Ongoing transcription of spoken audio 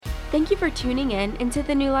Thank you for tuning in into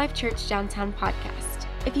the New Life Church Downtown podcast.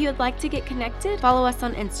 If you would like to get connected, follow us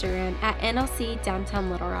on Instagram at NLC Downtown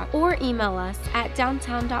Little Rock or email us at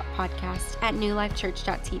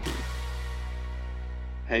downtown.podcast@newlifechurch.tv.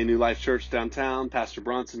 Hey, New Life Church Downtown, Pastor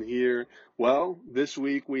Bronson here. Well, this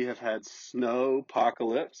week we have had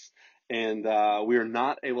snowpocalypse, and we are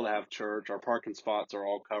not able to have church. Our parking spots are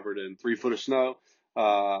all covered in 3 foot of snow.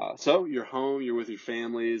 So you're home, you're with your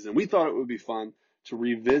families, and we thought it would be fun to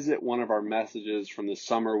revisit one of our messages from the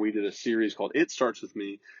summer. We did a series called It Starts With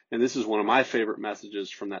Me, and this is one of my favorite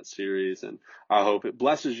messages from that series, and I hope it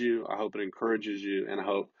blesses you, I hope it encourages you, and I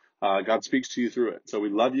hope God speaks to you through it. So we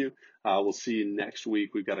love you. We'll see you next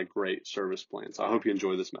week. We've got a great service plan, so I hope you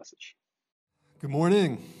enjoy this message. Good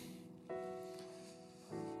morning.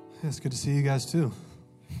 It's good to see you guys too.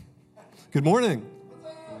 Good morning.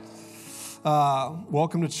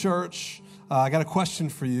 Welcome to church. I got a question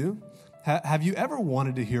for you. Have you ever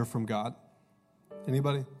wanted to hear from God?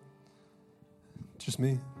 Anybody? Just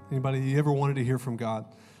me? Anybody? You ever wanted to hear from God?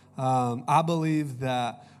 I believe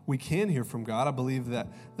that we can hear from God. I believe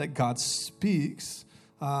that God speaks.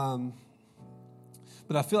 But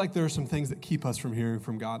I feel like there are some things that keep us from hearing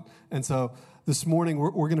from God. And so this morning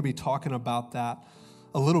we're going to be talking about that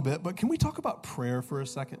a little bit. But can we talk about prayer for a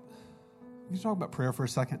second? Can you talk about prayer for a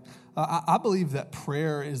second? I believe that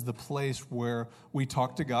prayer is the place where we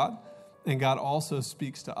talk to God, and God also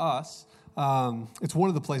speaks to us. It's one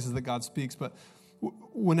of the places that God speaks, but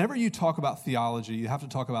whenever you talk about theology, you have to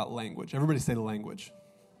talk about language. Everybody say the language.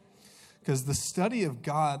 Because the study of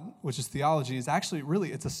God, which is theology, is actually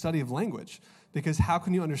really, it's a study of language. Because how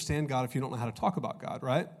can you understand God if you don't know how to talk about God,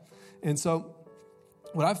 right? And so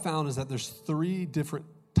what I've found is that there's 3 different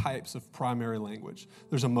types of primary language.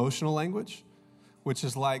 There's emotional language, which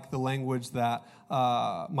is like the language that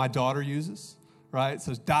my daughter uses. Right?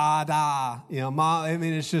 So da, mom, I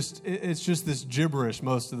mean, it's just this gibberish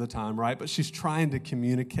most of the time, right? But she's trying to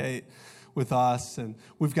communicate with us, and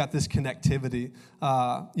we've got this connectivity.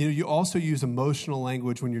 You also use emotional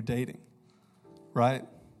language when you're dating, right?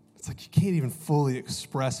 It's like you can't even fully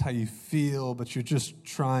express how you feel, but you're just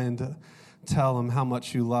trying to tell them how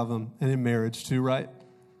much you love them. And in marriage too, right?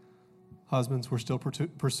 Husbands, we're still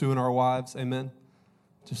pursuing our wives, amen?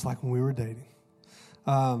 Just like when we were dating.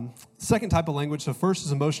 Second type of language. So first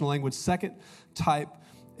is emotional language. Second type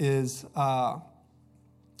is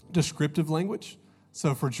descriptive language.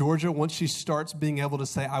 So for Georgia, once she starts being able to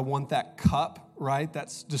say, I want that cup, right?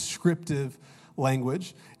 That's descriptive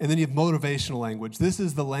language. And then you have motivational language. This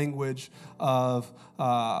is the language of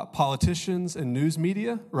politicians and news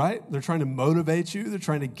media, right? They're trying to motivate you. They're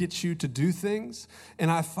trying to get you to do things. And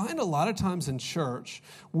I find a lot of times in church,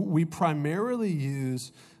 we primarily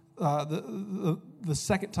use the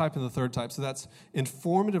second type and the third type. So that's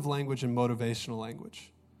informative language and motivational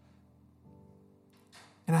language.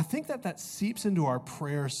 And I think that seeps into our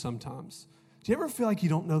prayers sometimes. Do you ever feel like you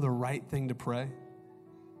don't know the right thing to pray?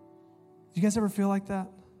 Do you guys ever feel like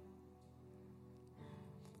that?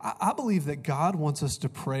 I believe that God wants us to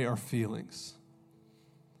pray our feelings.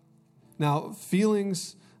 Now,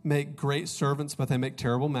 feelings make great servants, but they make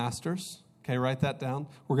terrible masters. Okay, write that down.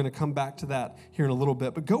 We're going to come back to that here in a little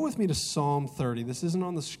bit. But go with me to Psalm 30. This isn't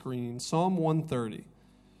on the screen. Psalm 130.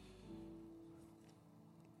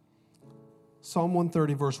 Psalm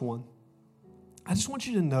 130, verse 1. I just want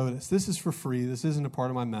you to notice, this is for free. This isn't a part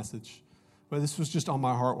of my message. But this was just on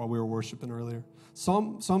my heart while we were worshiping earlier.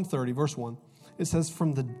 Psalm 30, verse 1. It says,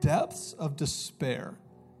 from the depths of despair.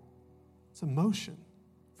 It's emotion.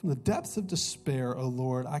 From the depths of despair, O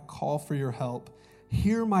Lord, I call for your help.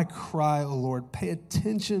 Hear my cry, O Lord. Pay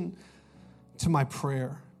attention to my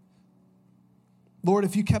prayer. Lord,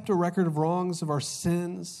 if you kept a record of wrongs, of our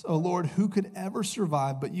sins, O Lord, who could ever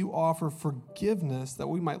survive? But you offer forgiveness that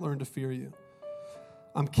we might learn to fear you.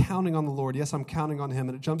 I'm counting on the Lord. Yes, I'm counting on him.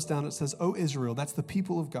 And it jumps down and it says, O Israel, that's the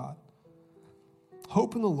people of God.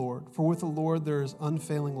 Hope in the Lord, for with the Lord there is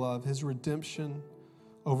unfailing love. His redemption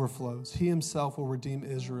overflows. He himself will redeem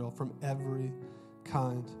Israel from every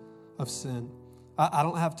kind of sin. I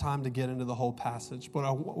don't have time to get into the whole passage, but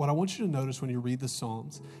what I want you to notice when you read the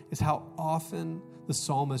Psalms is how often the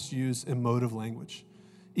psalmists use emotive language.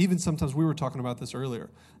 Even sometimes, we were talking about this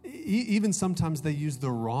earlier, even sometimes they use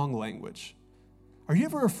the wrong language. Are you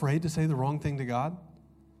ever afraid to say the wrong thing to God?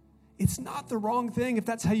 It's not the wrong thing if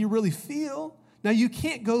that's how you really feel. Now, you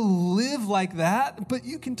can't go live like that, but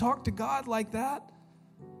you can talk to God like that.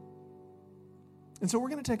 And so we're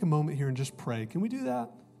going to take a moment here and just pray. Can we do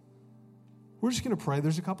that? We're just going to pray.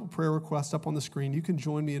 There's a couple prayer requests up on the screen. You can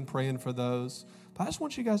join me in praying for those. But I just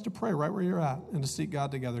want you guys to pray right where you're at and to seek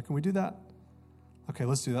God together. Can we do that? Okay,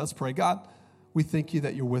 let's do that. Let's pray. God, We thank you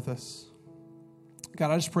that you're with us.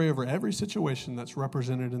 God, I just pray over every situation that's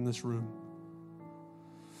represented in this room.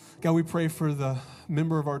 God, we pray for the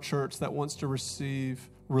member of our church that wants to receive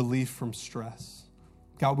relief from stress.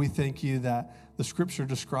 God, we thank you that the scripture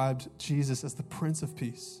described Jesus as the Prince of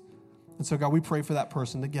Peace. And so, God, we pray for that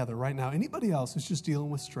person together right now. Anybody else who's just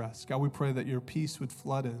dealing with stress, God, we pray that your peace would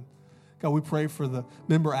flood in. God, we pray for the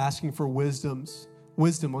member asking for wisdom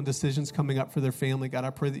on decisions coming up for their family. God,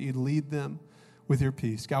 I pray that you'd lead them with your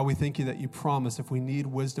peace. God, we thank you that you promise if we need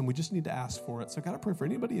wisdom, we just need to ask for it. So, God, I pray for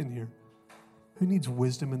anybody in here who needs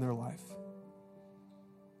wisdom in their life.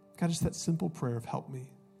 God, just that simple prayer of help me.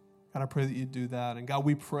 God, I pray that you do that. And God,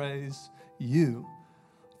 we praise you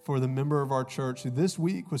for the member of our church who this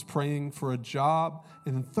week was praying for a job,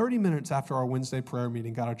 and then 30 minutes after our Wednesday prayer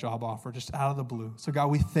meeting got a job offer just out of the blue. So God,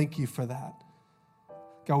 we thank you for that.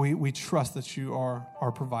 God, we trust that you are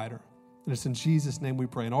our provider. And it's in Jesus' name we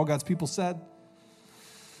pray. And all God's people said,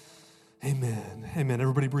 amen. Amen.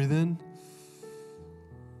 Everybody breathe in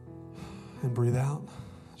and breathe out.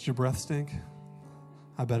 Does your breath stink?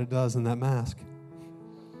 I bet it does in that mask.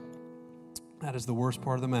 That is the worst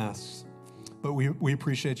part of the masks. But we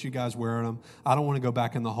appreciate you guys wearing them. I don't want to go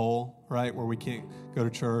back in the hole, right, where we can't go to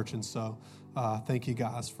church. And so thank you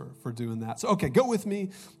guys for doing that. So, okay, go with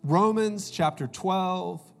me. Romans chapter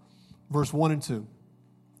 12, verse 1 and 2.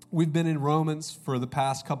 We've been in Romans for the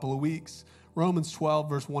past couple of weeks. Romans 12,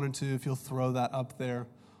 verse 1 and 2, if you'll throw that up there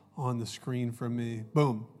on the screen for me.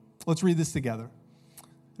 Boom. Let's read this together.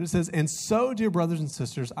 And it says, and so, dear brothers and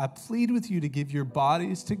sisters, I plead with you to give your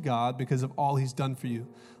bodies to God because of all he's done for you.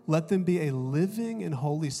 Let them be a living and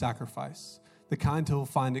holy sacrifice, the kind he'll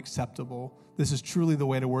find acceptable. This is truly the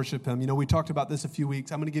way to worship him. You know, we talked about this a few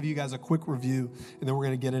weeks. I'm going to give you guys a quick review, and then we're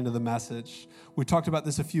going to get into the message. We talked about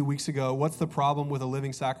this a few weeks ago. What's the problem with a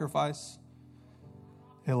living sacrifice?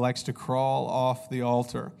 It likes to crawl off the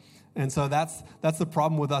altar. And so that's the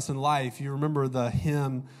problem with us in life. You remember the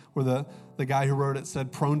hymn where the guy who wrote it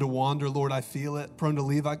said, prone to wander, Lord, I feel it. Prone to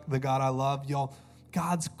leave the God I love. Y'all,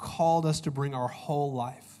 God's called us to bring our whole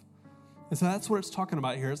life. And so that's what it's talking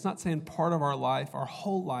about here. It's not saying part of our life, our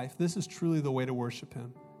whole life. This is truly the way to worship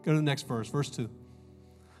him. Go to the next verse, verse 2.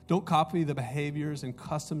 Don't copy the behaviors and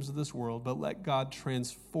customs of this world, but let God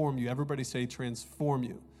transform you. Everybody say transform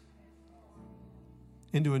you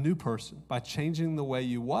into a new person by changing the way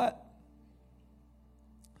you what?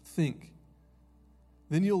 Think.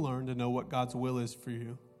 Then you'll learn to know what God's will is for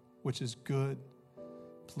you, which is good,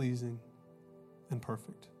 pleasing, and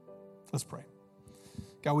perfect. Let's pray.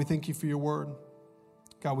 God, we thank you for your word.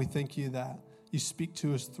 God, we thank you that you speak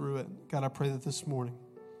to us through it. God, I pray that this morning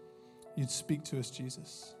you'd speak to us,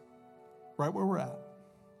 Jesus, right where we're at.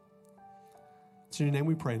 It's in your name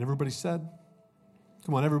we pray. And everybody said,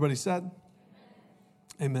 come on, everybody said,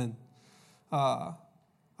 amen. I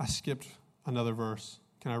skipped another verse.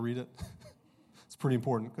 Can I read it? It's pretty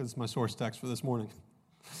important because it's my source text for this morning.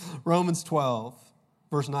 Romans 12,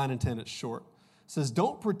 verse 9 and 10, it's short. It says,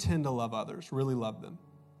 don't pretend to love others, really love them.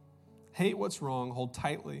 Hate what's wrong, hold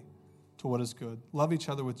tightly to what is good. Love each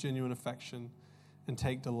other with genuine affection and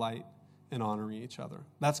take delight in honoring each other.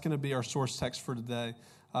 That's going to be our source text for today,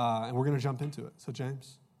 and we're going to jump into it. So,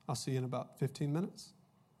 James, I'll see you in about 15 minutes.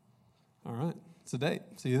 All right, it's a date.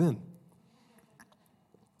 See you then.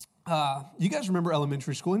 You guys remember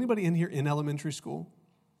elementary school? Anybody in here in elementary school?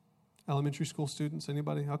 Elementary school students,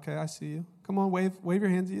 anybody? Okay, I see you. Come on, wave your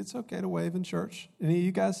hands. It's okay to wave in church. Any of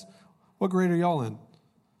you guys? What grade are y'all in?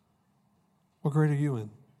 What grade are you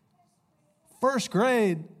in? First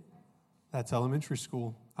grade. That's elementary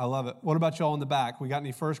school. I love it. What about y'all in the back? We got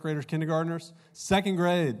any first graders, kindergartners? Second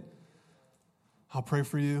grade. I'll pray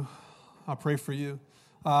for you. I'll pray for you.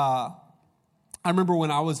 I remember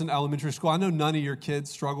when I was in elementary school, I know none of your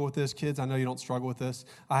kids struggle with this. Kids, I know you don't struggle with this.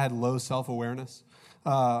 I had low self-awareness.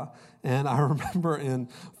 And I remember in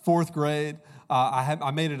fourth grade,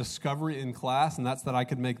 I made a discovery in class, and that's that I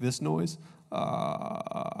could make this noise.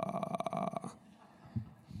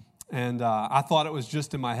 And I thought it was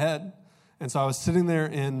just in my head. And so I was sitting there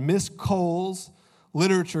in Miss Cole's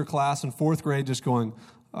literature class in fourth grade just going,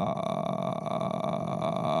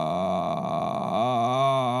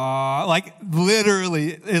 like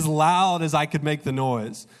literally as loud as I could make the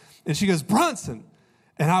noise. And she goes, Brunson.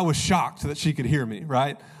 And I was shocked that she could hear me,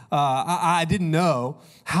 right? I didn't know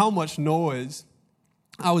how much noise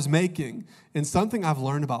I was making. And something I've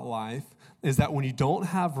learned about life is that when you don't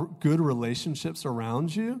have good relationships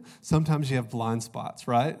around you, sometimes you have blind spots,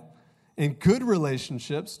 right? And good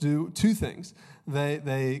relationships do two things.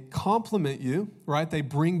 They compliment you, right? They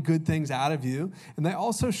bring good things out of you. And they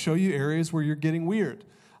also show you areas where you're getting weird.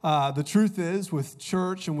 The truth is, with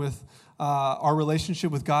church and with our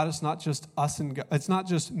relationship with God, it's not just us and God. It's not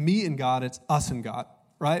just me and God, it's us and God,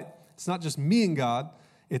 right? It's not just me and God,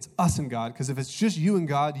 it's us and God. Because if it's just you and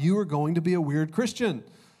God, you are going to be a weird Christian.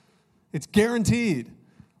 It's guaranteed.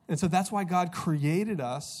 And so that's why God created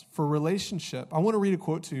us for relationship. I want to read a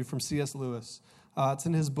quote to you from C.S. Lewis. It's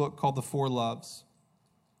in his book called The Four Loves.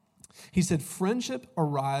 He said, friendship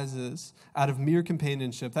arises out of mere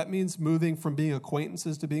companionship. That means moving from being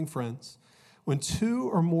acquaintances to being friends. When two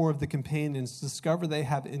or more of the companions discover they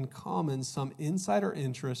have in common some insight or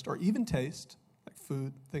interest or even taste, like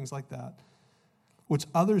food, things like that, which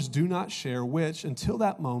others do not share, which, until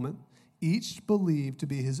that moment, each believed to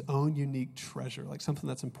be his own unique treasure, like something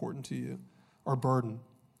that's important to you, or burden.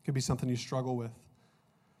 It could be something you struggle with.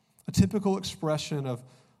 A typical expression of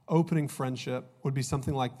opening friendship would be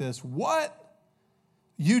something like this. What?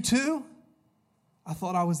 You too? I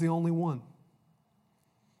thought I was the only one.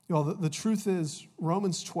 You know, the truth is,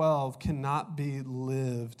 Romans 12 cannot be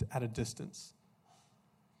lived at a distance.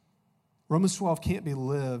 Romans 12 can't be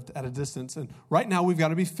lived at a distance. And right now we've got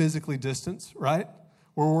to be physically distanced, right?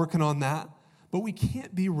 We're working on that. But we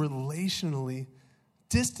can't be relationally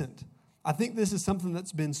distant. I think this is something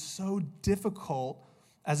that's been so difficult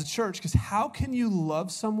as a church, because how can you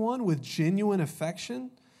love someone with genuine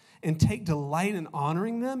affection and take delight in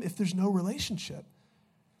honoring them if there's no relationship,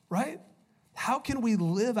 right? How can we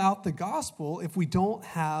live out the gospel if we don't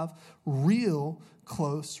have real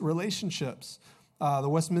close relationships? The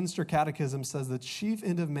Westminster Catechism says the chief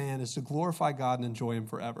end of man is to glorify God and enjoy him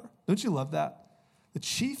forever. Don't you love that? The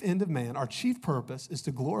chief end of man, our chief purpose, is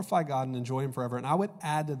to glorify God and enjoy him forever. And I would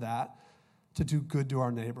add to that to do good to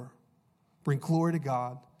our neighbor. Bring glory to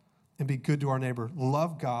God and be good to our neighbor.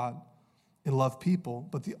 Love God and love people.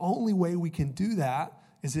 But the only way we can do that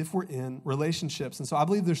is if we're in relationships. And so I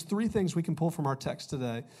believe there's three things we can pull from our text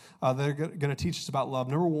today that are going to teach us about love.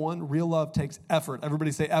 Number one, real love takes effort.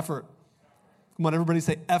 Everybody say effort. Come on, everybody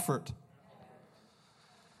say effort.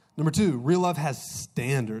 Number two, real love has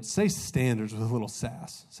standards. Say standards with a little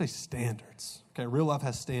sass. Say standards. Okay, real love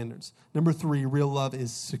has standards. Number three, real love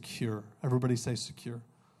is secure. Everybody say secure.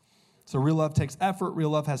 So real love takes effort, real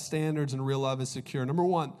love has standards, and real love is secure. Number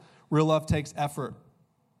one, real love takes effort.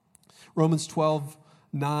 Romans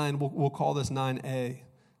 12:9, we'll call this 9a. It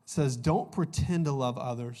says, don't pretend to love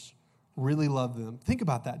others, really love them. Think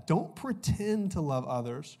about that. Don't pretend to love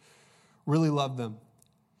others, really love them.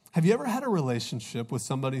 Have you ever had a relationship with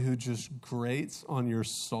somebody who just grates on your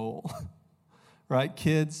soul? Right?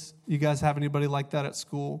 Kids, you guys have anybody like that at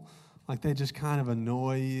school? Like they just kind of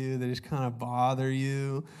annoy you. They just kind of bother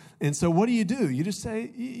you. And so what do? You just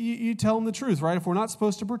say, you tell them the truth, right? If we're not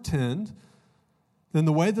supposed to pretend, then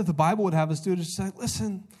the way that the Bible would have us do it is just say,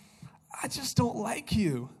 listen, I just don't like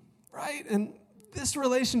you, right? And this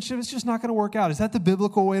relationship is just not going to work out. Is that the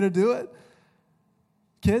biblical way to do it?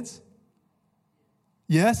 Kids?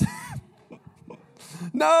 Yes?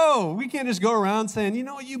 No, we can't just go around saying, you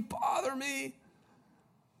know, you bother me.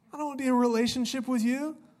 I don't want to be in a relationship with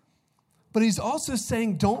you. But he's also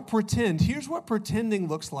saying, don't pretend. Here's what pretending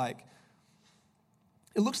looks like.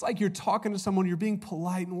 It looks like you're talking to someone, you're being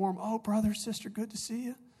polite and warm. Oh, brother, sister, good to see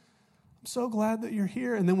you. I'm so glad that you're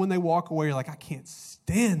here. And then when they walk away, you're like, I can't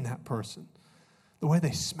stand that person. The way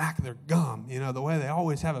they smack their gum, you know, the way they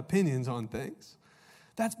always have opinions on things.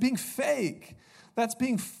 That's being fake. That's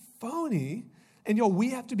being phony. And, we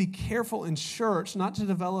have to be careful in church not to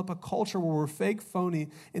develop a culture where we're fake, phony,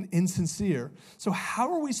 and insincere. So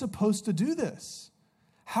how are we supposed to do this?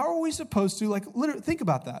 How are we supposed to, literally, think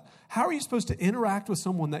about that. How are you supposed to interact with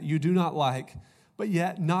someone that you do not like, but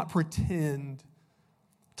yet not pretend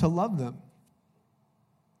to love them?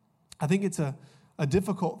 I think it's a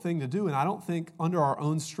difficult thing to do, and I don't think under our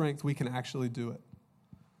own strength we can actually do it.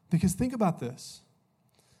 Because think about this.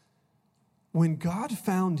 When God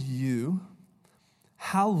found you,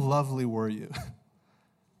 how lovely were you?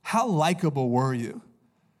 How likable were you?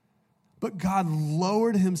 But God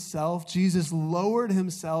lowered himself, Jesus lowered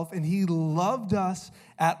himself, and he loved us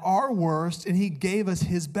at our worst, and he gave us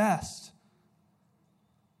his best.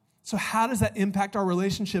 So how does that impact our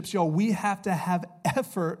relationships, y'all? We have to have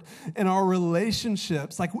effort in our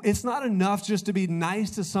relationships. It's not enough just to be nice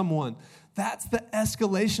to someone. That's the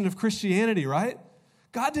escalation of Christianity, right?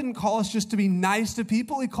 God didn't call us just to be nice to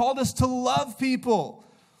people. He called us to love people.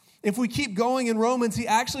 If we keep going in Romans, he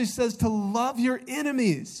actually says to love your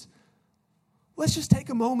enemies. Let's just take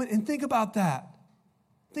a moment and think about that.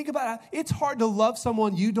 Think about it. It's hard to love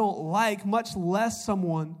someone you don't like, much less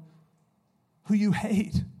someone who you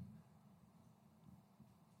hate.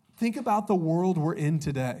 Think about the world we're in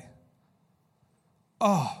today.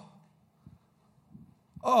 Oh.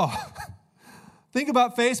 Think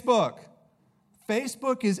about Facebook.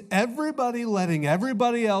 Facebook is everybody letting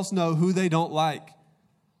everybody else know who they don't like.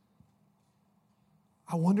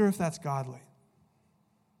 I wonder if that's godly.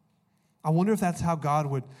 I wonder if that's how God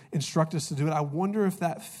would instruct us to do it. I wonder if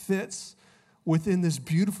that fits within this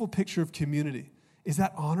beautiful picture of community. Is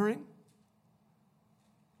that honoring?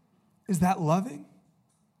 Is that loving?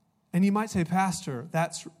 And you might say, Pastor,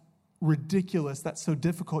 that's ridiculous. That's so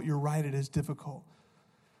difficult. You're right, it is difficult.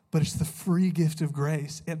 But it's the free gift of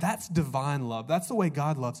grace. And that's divine love. That's the way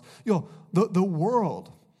God loves. The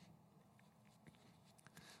world.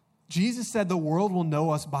 Jesus said the world will know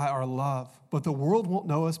us by our love, but the world won't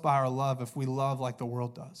know us by our love if we love like the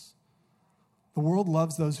world does. The world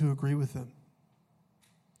loves those who agree with them.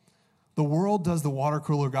 The world does the water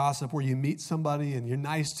cooler gossip where you meet somebody and you're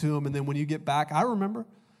nice to them, and then when you get back, I remember,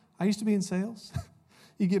 I used to be in sales.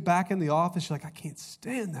 You get back in the office, you're like, I can't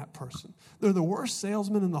stand that person. They're the worst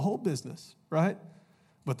salesman in the whole business, right?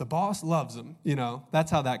 But the boss loves them.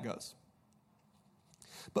 That's how that goes.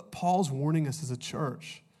 But Paul's warning us as a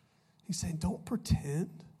church. He's saying, don't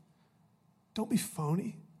pretend. Don't be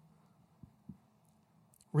phony.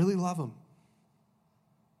 Really love them.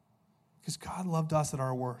 Because God loved us at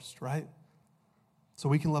our worst, right? So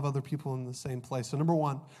we can love other people in the same place. So number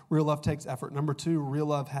one, real love takes effort. Number two, real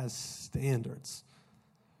love has standards.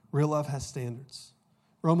 Real love has standards.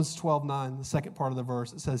 Romans 12:9, the second part of the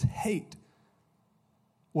verse, it says, hate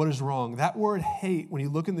what is wrong. That word hate, when you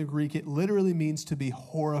look in the Greek, it literally means to be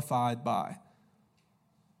horrified by.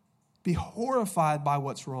 Be horrified by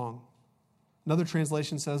what's wrong. Another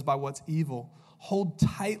translation says by what's evil. Hold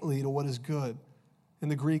tightly to what is good. In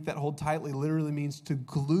the Greek, that hold tightly literally means to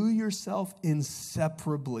glue yourself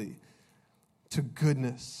inseparably to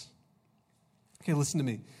goodness. Okay, listen to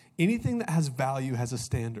me. Anything that has value has a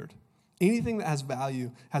standard. Anything that has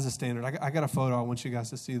value has a standard. I got a photo I want you guys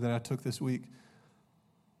to see that I took this week.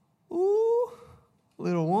 Ooh,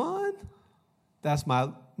 little one. That's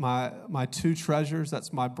my two treasures.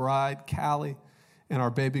 That's my bride, Callie, and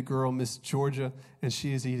our baby girl, Miss Georgia, and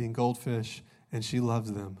she is eating goldfish, and she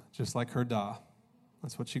loves them, just like her da.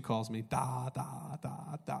 That's what she calls me, da, da,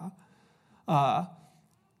 da, da.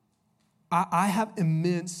 I have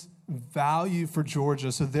immense value for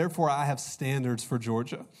Georgia, so therefore I have standards for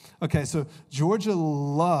Georgia. Okay, so Georgia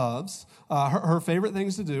loves, her favorite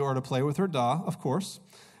things to do are to play with her da, of course.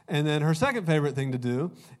 And then her second favorite thing to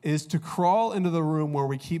do is to crawl into the room where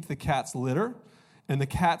we keep the cat's litter and the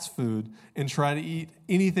cat's food and try to eat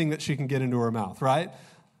anything that she can get into her mouth, right?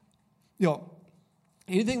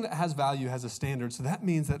 Anything that has value has a standard. So that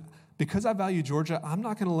means that because I value Georgia, I'm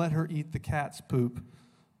not going to let her eat the cat's poop.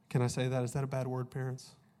 Can I say that? Is that a bad word,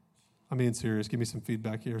 parents? I'm being serious. Give me some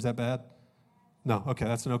feedback here. Is that bad? No. Okay,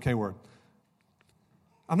 that's an okay word.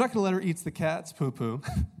 I'm not going to let her eat the cat's poo-poo.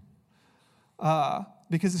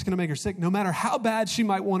 Because it's going to make her sick, no matter how bad she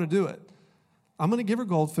might want to do it. I'm going to give her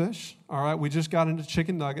goldfish. All right, we just got into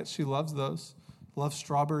chicken nuggets. She loves those. Loves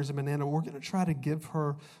strawberries and banana. We're going to try to give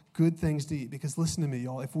her good things to eat. Because listen to me,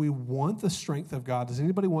 y'all. If we want the strength of God, does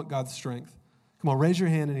anybody want God's strength? Come on, raise your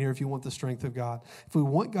hand in here if you want the strength of God. If we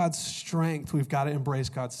want God's strength, we've got to embrace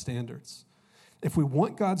God's standards. If we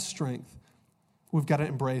want God's strength, we've got to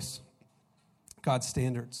embrace God's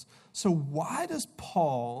standards. So why does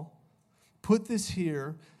Paul put this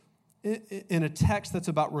here in a text that's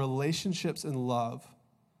about relationships and love?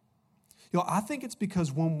 I think it's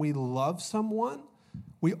because when we love someone,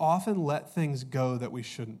 we often let things go that we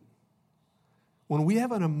shouldn't. When we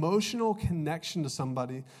have an emotional connection to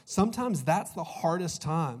somebody, sometimes that's the hardest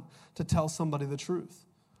time to tell somebody the truth.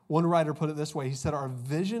 One writer put it this way. He said, our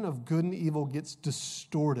vision of good and evil gets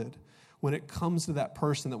distorted when it comes to that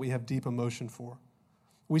person that we have deep emotion for.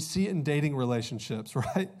 We see it in dating relationships,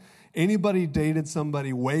 right? Anybody dated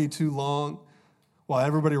somebody way too long while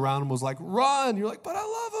everybody around them was like, run. You're like, but I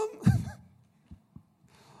love them.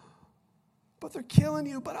 But they're killing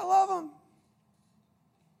you, but I love them.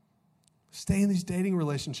 Stay in these dating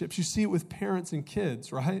relationships. You see it with parents and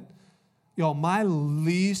kids, right? Y'all, my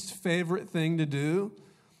least favorite thing to do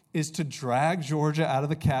is to drag Georgia out of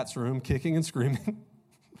the cat's room, kicking and screaming,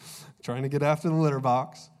 trying to get after the litter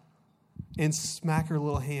box, and smack her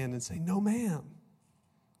little hand and say, no, ma'am.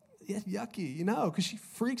 It's yucky, because she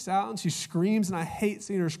freaks out and she screams, and I hate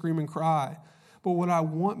seeing her scream and cry. But what I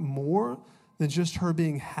want more than just her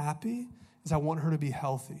being happy is I want her to be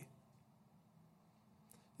healthy.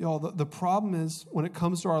 Y'all, the problem is when it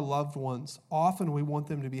comes to our loved ones, often we want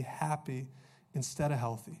them to be happy instead of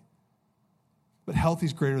healthy. But healthy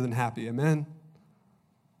is greater than happy, amen?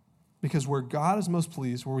 Because where God is most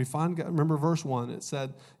pleased, where we find God, remember verse 1, it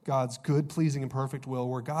said God's good, pleasing, and perfect will.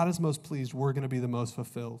 Where God is most pleased, we're going to be the most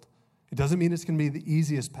fulfilled. It doesn't mean it's going to be the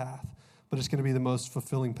easiest path, but it's going to be the most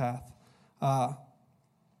fulfilling path.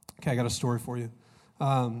 Okay, I got a story for you.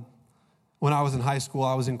 When I was in high school,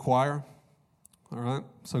 I was in choir. All right,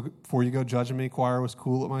 so before you go judging me, choir was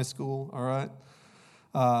cool at my school. All right,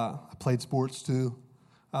 I played sports too,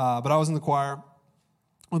 but I was in the choir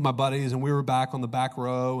with my buddies, and we were back on the back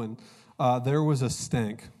row, and there was a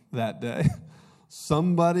stink that day.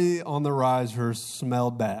 Somebody on the risers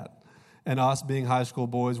smelled bad, and us being high school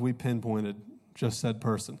boys, we pinpointed just said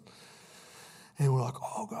person. And we're like,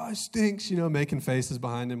 oh, God, stinks, making faces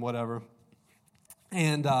behind him, whatever.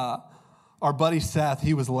 And our buddy Seth,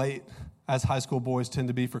 he was late, as high school boys tend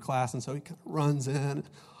to be for class, and so he kind of runs in,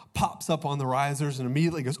 pops up on the risers, and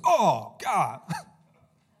immediately goes, oh, God,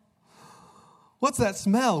 what's that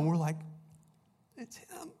smell? And we're like, it's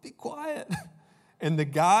him, be quiet. And the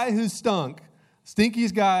guy who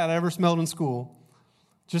stinkiest guy I'd ever smelled in school,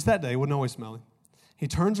 just that day, wasn't always smelling. He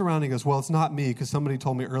turns around and he goes, well, it's not me, because somebody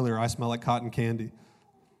told me earlier I smell like cotton candy.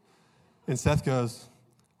 And Seth goes,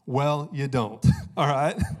 well, you don't, all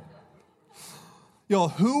right? Yo,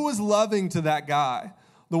 who was loving to that guy?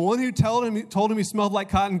 The one who told him he smelled like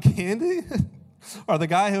cotton candy? Or the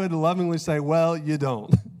guy who would lovingly say, well, you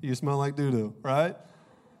don't. You smell like doo-doo, right?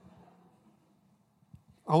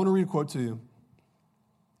 I want to read a quote to you.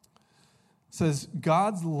 It says,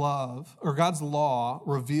 God's law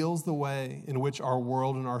reveals the way in which our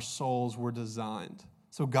world and our souls were designed.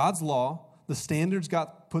 So God's law, the standards God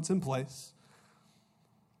puts in place,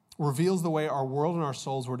 reveals the way our world and our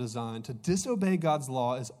souls were designed. To disobey God's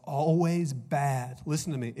law is always bad.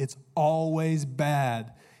 Listen to me. It's always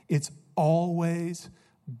bad. It's always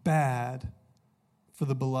bad for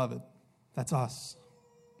the beloved. That's us.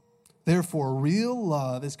 Therefore, real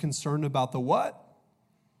love is concerned about the what?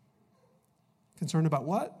 Concerned about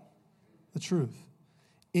what? The truth.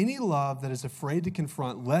 Any love that is afraid to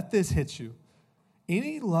confront, let this hit you.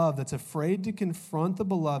 Any love that's afraid to confront the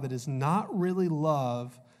beloved is not really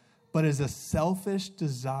love, but is a selfish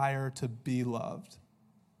desire to be loved.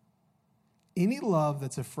 Any love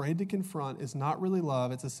that's afraid to confront is not really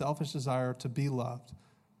love, it's a selfish desire to be loved.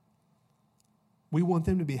 We want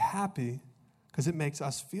them to be happy because it makes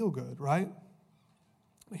us feel good, right?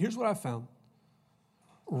 But here's what I found.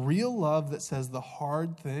 Real love that says the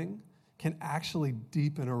hard thing can actually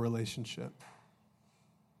deepen a relationship,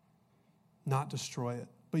 not destroy it.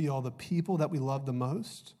 But y'all, the people that we love the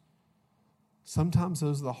most, sometimes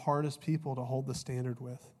those are the hardest people to hold the standard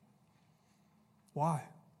with. Why?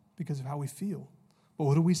 Because of how we feel. But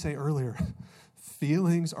what did we say earlier?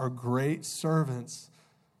 Feelings are great servants,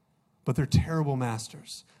 but they're terrible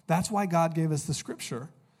masters. That's why God gave us the Scripture.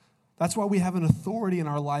 That's why we have an authority in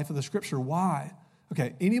our life of the Scripture. Why?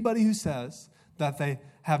 Okay, anybody who says that they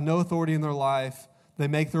have no authority in their life, they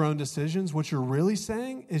make their own decisions, what you're really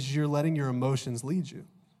saying is you're letting your emotions lead you.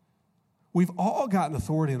 We've all gotten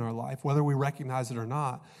authority in our life, whether we recognize it or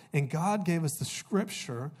not. And God gave us the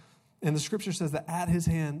Scripture, and the Scripture says that at His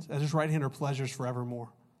right hand are pleasures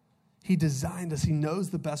forevermore. He designed us. He knows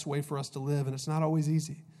the best way for us to live, and it's not always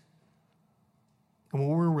easy. And when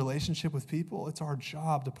we're in a relationship with people, it's our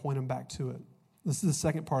job to point them back to it. This is the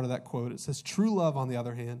second part of that quote. It says, true love, on the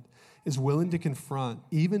other hand, is willing to confront,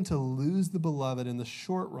 even to lose the beloved in the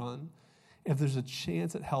short run, if there's a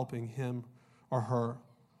chance at helping him or her.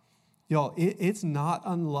 Y'all, it's not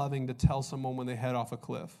unloving to tell someone when they head off a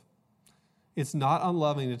cliff. It's not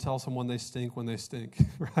unloving to tell someone they stink when they stink,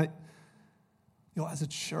 right? Y'all, as a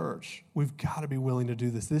church, we've got to be willing to do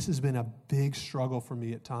this. This has been a big struggle for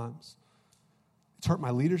me at times. It's hurt my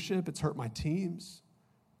leadership. It's hurt my teams.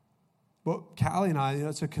 But Callie and I,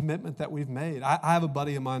 it's a commitment that we've made. I have a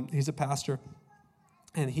buddy of mine, he's a pastor,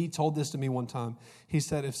 and he told this to me one time. He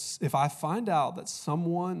said, if I find out that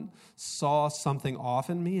someone saw something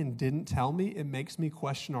off in me and didn't tell me, it makes me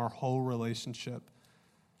question our whole relationship.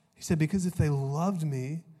 He said, because if they loved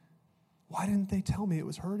me, why didn't they tell me it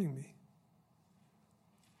was hurting me?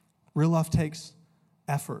 Real love takes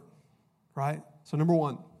effort, right? So number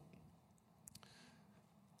one,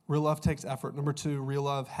 real love takes effort. Number two, real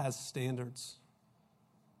love has standards.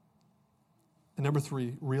 And number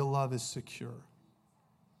three, real love is secure.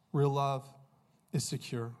 Real love is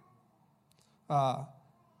secure. The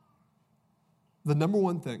number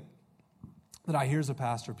one thing that I hear as a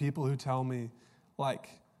pastor, people who tell me, like,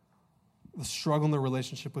 the struggle in their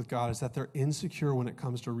relationship with God is that they're insecure when it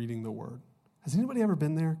comes to reading the Word. Has anybody ever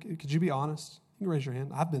been there? Could you be honest? You can raise your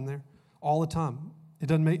hand. I've been there all the time.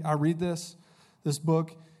 I read this. This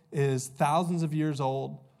book is thousands of years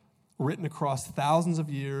old, written across thousands of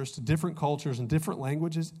years to different cultures and different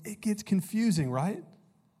languages. It gets confusing, right?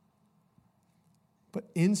 But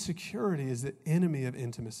insecurity is the enemy of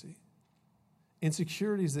intimacy.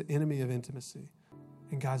 Insecurity is the enemy of intimacy.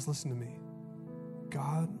 And guys, listen to me.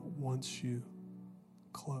 God wants you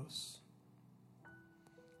close.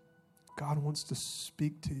 God wants to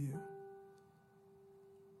speak to you.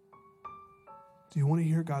 Do you want to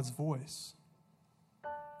hear God's voice?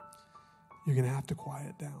 You're going to have to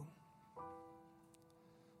quiet down.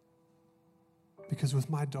 Because with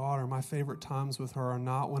my daughter, my favorite times with her are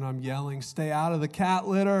not when I'm yelling, "Stay out of the cat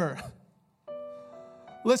litter."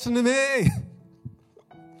 Listen to me.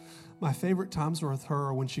 My favorite times with her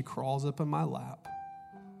are when she crawls up in my lap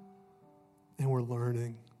and we're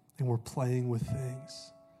learning and we're playing with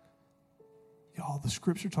things. Y'all, the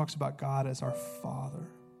scripture talks about God as our Father.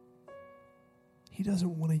 He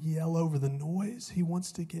doesn't want to yell over the noise. He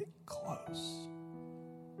wants to get close.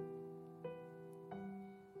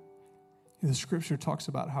 And the scripture talks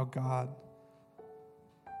about how God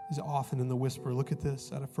is often in the whisper. Look at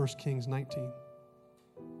this out of 1 Kings 19.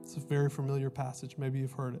 It's a very familiar passage. Maybe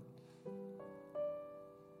you've heard it.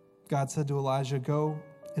 God said to Elijah, "Go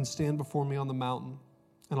and stand before me on the mountain."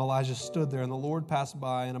 And Elijah stood there, and the Lord passed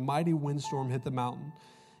by, and a mighty windstorm hit the mountain.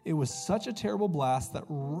 It was such a terrible blast that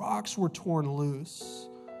rocks were torn loose.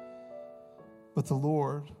 But the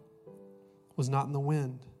Lord was not in the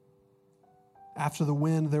wind. After the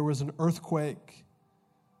wind, there was an earthquake.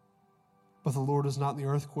 But the Lord was not in the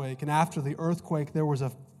earthquake. And after the earthquake, there was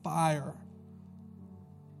a fire.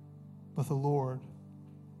 But the Lord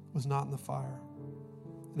was not in the fire.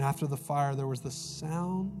 And after the fire, there was the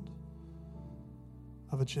sound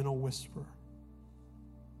of a gentle whisper.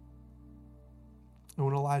 And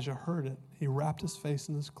when Elijah heard it, he wrapped his face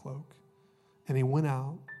in his cloak, and he went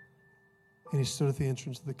out, and he stood at the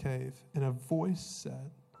entrance of the cave. And a voice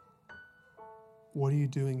said, "What are you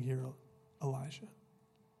doing here, Elijah?"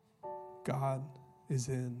 God is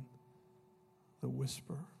in the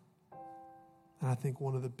whisper. And I think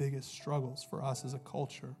one of the biggest struggles for us as a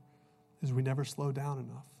culture is we never slow down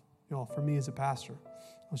enough. Y'all, for me as a pastor,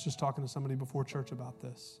 I was just talking to somebody before church about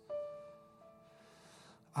this.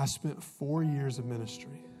 I spent 4 years of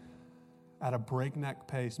ministry at a breakneck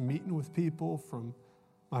pace, meeting with people from,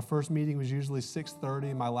 my first meeting was usually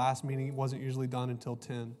 6:30. My last meeting wasn't usually done until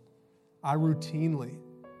 10. I routinely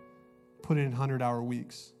put in 100-hour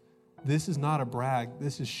weeks. This is not a brag.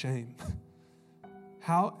 This is shame.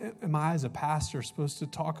 How am I as a pastor supposed to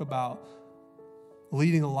talk about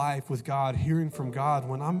leading a life with God, hearing from God,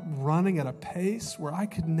 when I'm running at a pace where I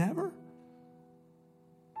could never?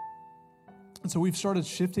 And so we've started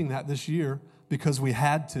shifting that this year because we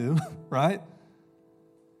had to, right?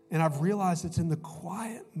 And I've realized it's in the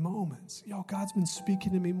quiet moments. Y'all, God's been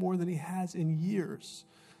speaking to me more than he has in years.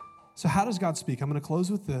 So how does God speak? I'm going to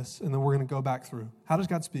close with this, and then we're going to go back through. How does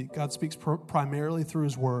God speak? God speaks primarily through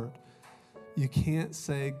his word. You can't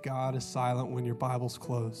say God is silent when your Bible's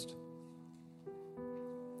closed.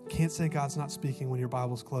 You can't say God's not speaking when your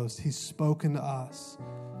Bible's closed. He's spoken to us,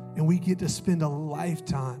 and we get to spend a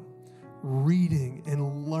lifetime reading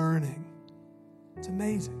and learning. It's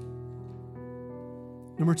amazing.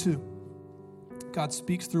 Number 2, God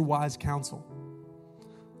speaks through wise counsel.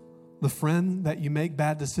 The friend that you make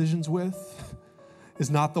bad decisions with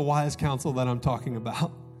is not the wise counsel that I'm talking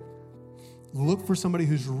about. Look for somebody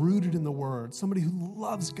who's rooted in the word, somebody who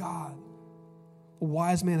loves God. A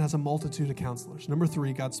wise man has a multitude of counselors. Number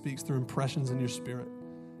 3, God speaks through impressions in your spirit.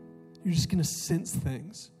 You're just going to sense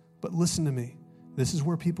things. But listen to me. This is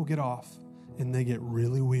where people get off, and they get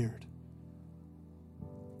really weird.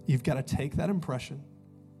 You've got to take that impression,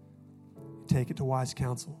 take it to wise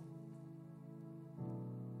counsel.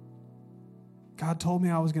 God told me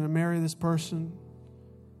I was going to marry this person,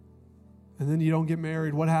 and then you don't get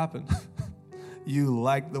married. What happened? You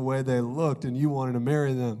liked the way they looked, and you wanted to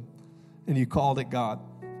marry them, and you called it God.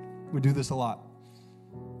 We do this a lot.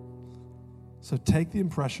 So take the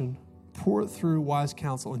impression, pour it through wise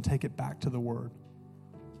counsel, and take it back to the word.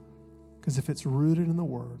 Because if it's rooted in the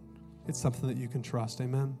word, it's something that you can trust.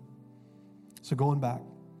 Amen? So going back,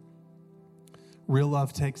 real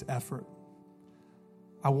love takes effort.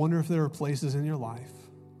 I wonder if there are places in your life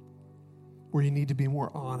where you need to be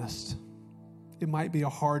more honest. It might be a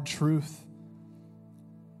hard truth.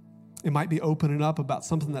 It might be opening up about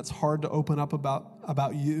something that's hard to open up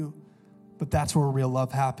about you. But that's where real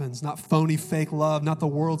love happens. Not phony, fake love, not the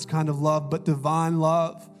world's kind of love, but divine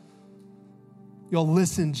love. Y'all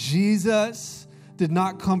listen, Jesus did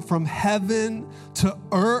not come from heaven to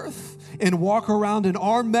earth and walk around in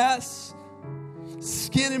our mess,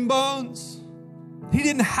 skin and bones. He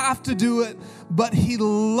didn't have to do it, but he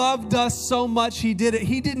loved us so much he did it.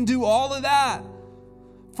 He didn't do all of that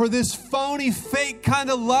for this phony, fake kind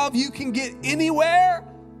of love you can get anywhere.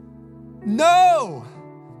 No,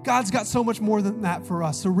 God's got so much more than that for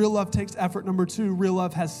us. So real love takes effort. Number 2, real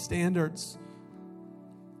love has standards.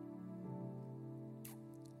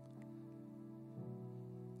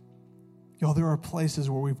 Y'all, there are places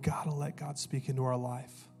where we've got to let God speak into our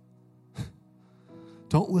life.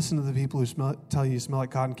 Don't listen to the people who tell you smell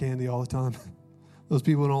like cotton candy all the time. Those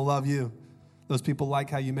people don't love you. Those people like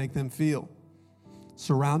how you make them feel.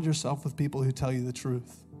 Surround yourself with people who tell you the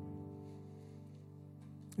truth.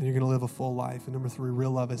 And you're going to live a full life. And number 3,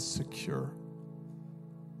 real love is secure.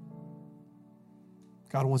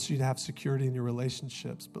 God wants you to have security in your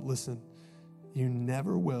relationships. But listen, you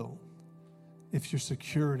never will if your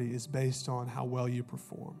security is based on how well you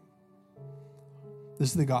perform. This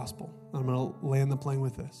is the gospel. I'm going to land the plane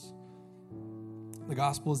with this. The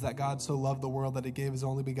gospel is that God so loved the world that he gave his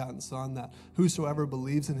only begotten Son, that whosoever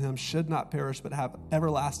believes in him should not perish but have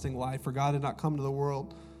everlasting life. For God did not come to the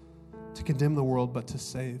world to condemn the world, but to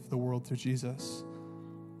save the world through Jesus.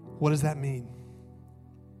 What does that mean?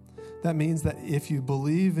 That means that if you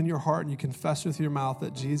believe in your heart and you confess with your mouth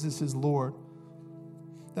that Jesus is Lord,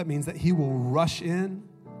 that means that he will rush in.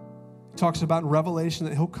 He talks about in Revelation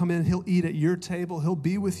that he'll come in, he'll eat at your table, he'll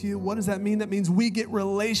be with you. What does that mean? That means we get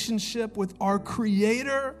relationship with our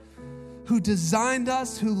Creator who designed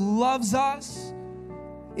us, who loves us.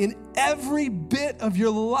 In every bit of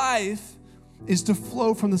your life is to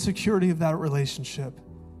flow from the security of that relationship.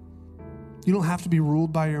 You don't have to be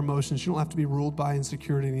ruled by your emotions. You don't have to be ruled by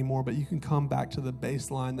insecurity anymore, but you can come back to the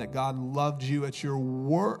baseline that God loved you at your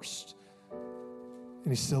worst,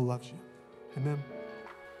 and he still loves you. Amen.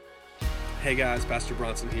 Hey guys, Pastor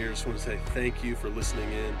Bronson here. Just want to say thank you for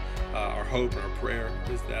listening in. Our hope and our prayer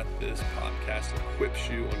is that this podcast equips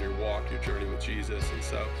you on your walk, your journey with Jesus. And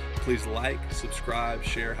so please like, subscribe,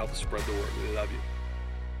 share, help us spread the word. We love you.